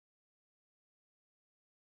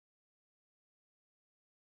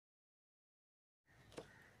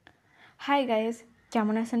Hi guys,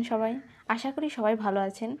 কেমন আছেন সবাই? আশা করি সবাই ভালো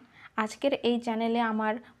আছেন। আজকের এই চ্যানেলে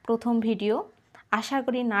আমার প্রথম ভিডিও, আশা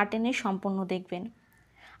করি না টেনে সম্পূর্ণ দেখবেন।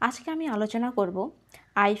 আজকে আমি আলোচনা করব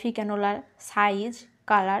ivy ক্যানোলার size,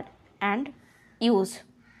 colour and use.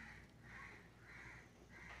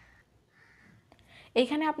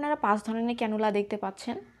 এখানে আপনারা 5 ধরনের ক্যানোলা দেখতে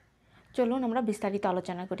পাচ্ছেন। চলুন আমরা বিস্তারিত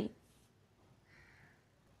আলোচনা করি।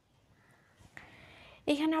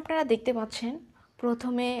 এখানে আপনারা দেখতে পাচ্ছেন,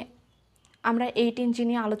 প্রথমে আমরা 8 ইঞ্চি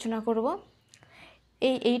নিয়ে আলোচনা করব।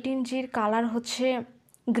 এই 8 ইঞ্চির কালার হচ্ছে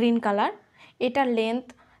গ্রিন কালার। এটার length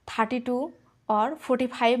 32 or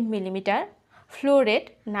 45 millimetre, flow rate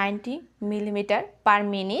 90 millimetre per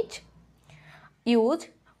minute. Use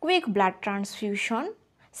quick blood transfusion,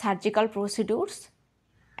 surgical procedures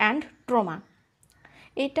and trauma.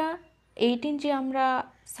 এটা 8 ইঞ্চি আমরা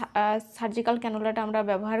সার্জিক্যাল ক্যানুলাটা আমরা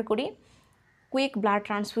ব্যবহার করি কুইক ব্লাড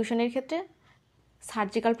ট্রান্সফিউশনের ক্ষেত্রে,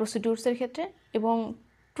 সার্জিক্যাল প্রসিডিউরসের ক্ষেত্রে এবং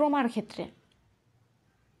ট্রমার ক্ষেত্রে।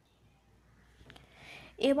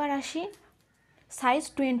 এবার আসি size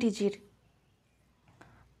 20Gর।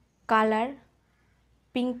 Colour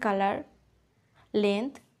pink colour,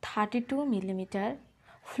 length 32 millimetre,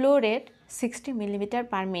 flow rate 60 millimetre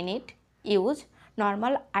per minute. Use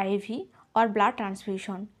normal ivy or blood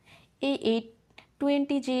transfusion. এই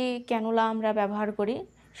 20G ক্যানুলা আমরা ব্যবহার করি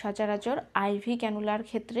সচরাচর আইভি ক্যানুলার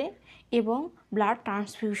ক্ষেত্রে এবং ব্লাড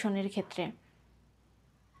ট্রান্সফিউশনের ক্ষেত্রে।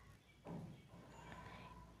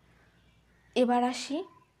 এবার আসি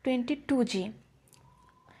 22G।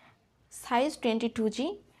 Size 22G,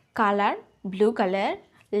 colour blue colour,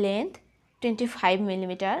 length 25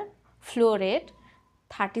 millimetre, flow rate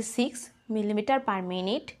 36 millimetre per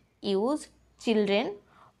minute. Use children,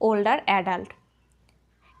 older adult.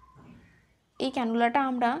 এই ক্যানুলাটা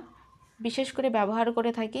আমরা বিশেষ করে ব্যবহার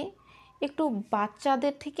করে থাকি একটু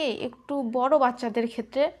বাচ্চাদের থেকে একটু বড় বাচ্চাদের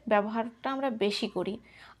ক্ষেত্রে ব্যবহারটা আমরা বেশি করি,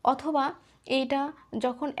 অথবা এইটা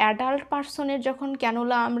যখন অ্যাডাল্ট পারসনের যখন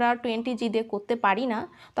ক্যানুলা আমরা 20G দিয়ে করতে পারি না,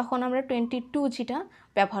 তখন আমরা 22Gটা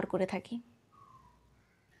ব্যবহার করে থাকি।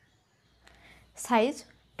 Size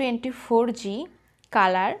 24G,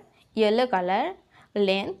 colour yellow colour,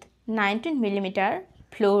 length 19 millimetre,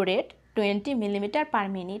 flow rate 20 millimetre per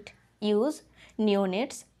minute. Use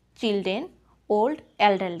নিওনেটস, children, old,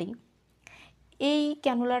 elderly. এই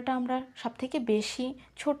ক্যানুলাটা আমরা সবথেকে বেশি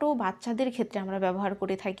ছোট বাচ্চাদের ক্ষেত্রে আমরা ব্যবহার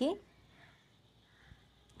করে থাকি।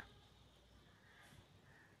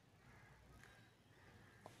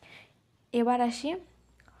 এবার আসি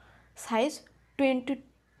size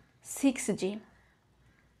 26G,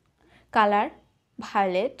 colour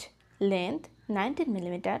violet, length 19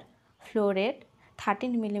 millimetre, flow rate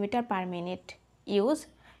 13 millimetre per minute. Use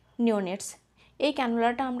নিওনেটস। এই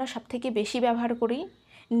ক্যানুলাটা আমরা সবথেকে বেশি ব্যবহার করি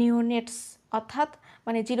নিওনেটস, অর্থাৎ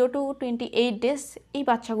 0 to 28 ডেজ এই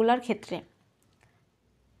বাচ্চাগুলোর ক্ষেত্রে।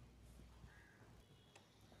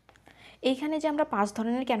 এইখানে যে আমরা 5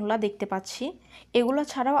 ধরনের ক্যানুলা দেখতে পাচ্ছি, এগুলো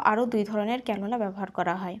ছাড়াও আরও 2 ধরনের ক্যানুলা ব্যবহার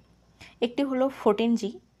করা হয়। একটি হলো 14G,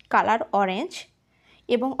 কালার অরেঞ্জ,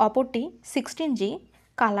 এবং অপরটি 16G,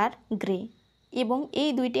 কালার গ্রে। এবং এই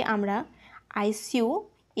দুইটি আমরা আইসিইউ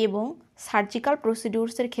এবং সার্জিক্যাল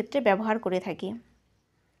প্রসিডিউরসের ক্ষেত্রে ব্যবহার করে থাকি।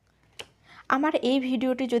 আমার এই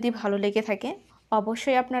ভিডিওটি যদি ভালো লেগে থাকে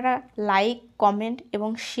অবশ্যই আপনারা লাইক, কমেন্ট এবং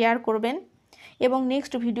শেয়ার করবেন, এবং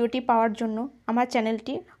নেক্সট ভিডিওটি পাওয়ার জন্য আমার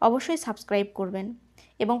চ্যানেলটি অবশ্যই সাবস্ক্রাইব করবেন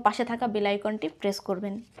এবং পাশে থাকা বেল আইকনটি প্রেস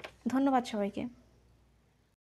করবেন। ধন্যবাদ সবাইকে।